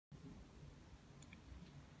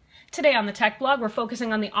Today on the Tech Blog, we're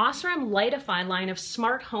focusing on the Osram Lightify line of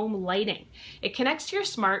smart home lighting. It connects to your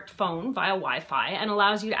smartphone via Wi-Fi and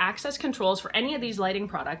allows you to access controls for any of these lighting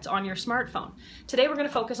products on your smartphone. Today we're going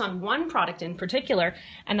to focus on one product in particular,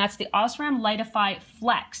 and that's the Osram Lightify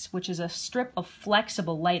Flex, which is a strip of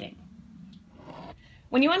flexible lighting.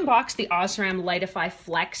 When you unbox the Osram Lightify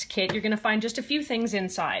Flex kit, you're going to find just a few things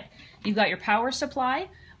inside. You've got your power supply,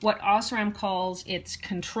 what Osram calls its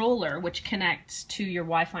controller, which connects to your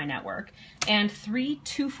Wi-Fi network, and 3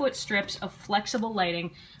 2-foot strips of flexible lighting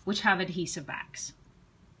which have adhesive backs.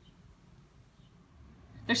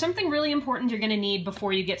 There's something really important you're going to need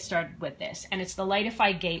before you get started with this, and it's the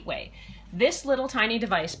Lightify Gateway. This little tiny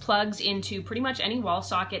device plugs into pretty much any wall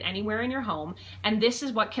socket anywhere in your home, and this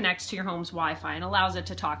is what connects to your home's Wi-Fi and allows it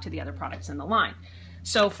to talk to the other products in the line.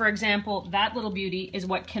 So for example, that little beauty is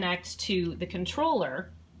what connects to the controller,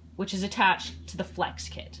 which is attached to the Flex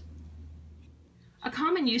kit. A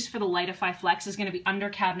common use for the Lightify Flex is going to be under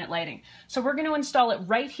cabinet lighting. So we're going to install it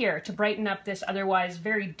right here to brighten up this otherwise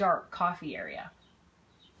very dark coffee area.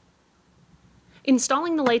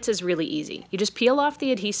 Installing the lights is really easy. You just peel off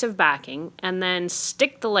the adhesive backing and then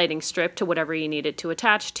stick the lighting strip to whatever you need it to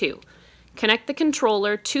attach to. Connect the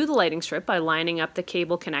controller to the lighting strip by lining up the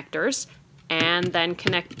cable connectors, and then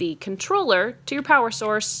connect the controller to your power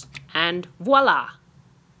source, and voila!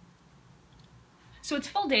 So it's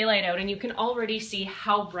full daylight out and you can already see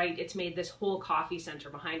how bright it's made this whole coffee center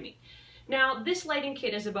behind me. Now, this lighting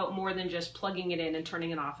kit is about more than just plugging it in and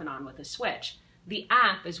turning it off and on with a switch. The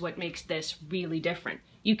app is what makes this really different.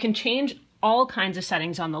 You can change all kinds of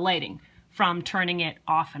settings on the lighting, from turning it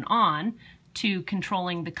off and on to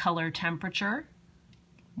controlling the color temperature,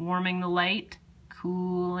 warming the light,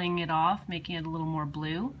 cooling it off, making it a little more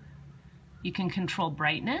blue. You can control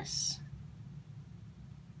brightness.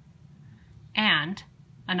 And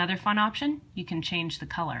another fun option, you can change the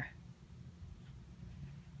color.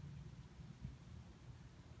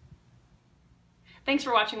 Thanks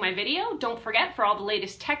for watching my video. Don't forget, for all the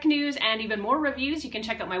latest tech news and even more reviews, you can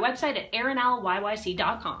check out my website at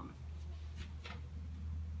erinlyyc.com.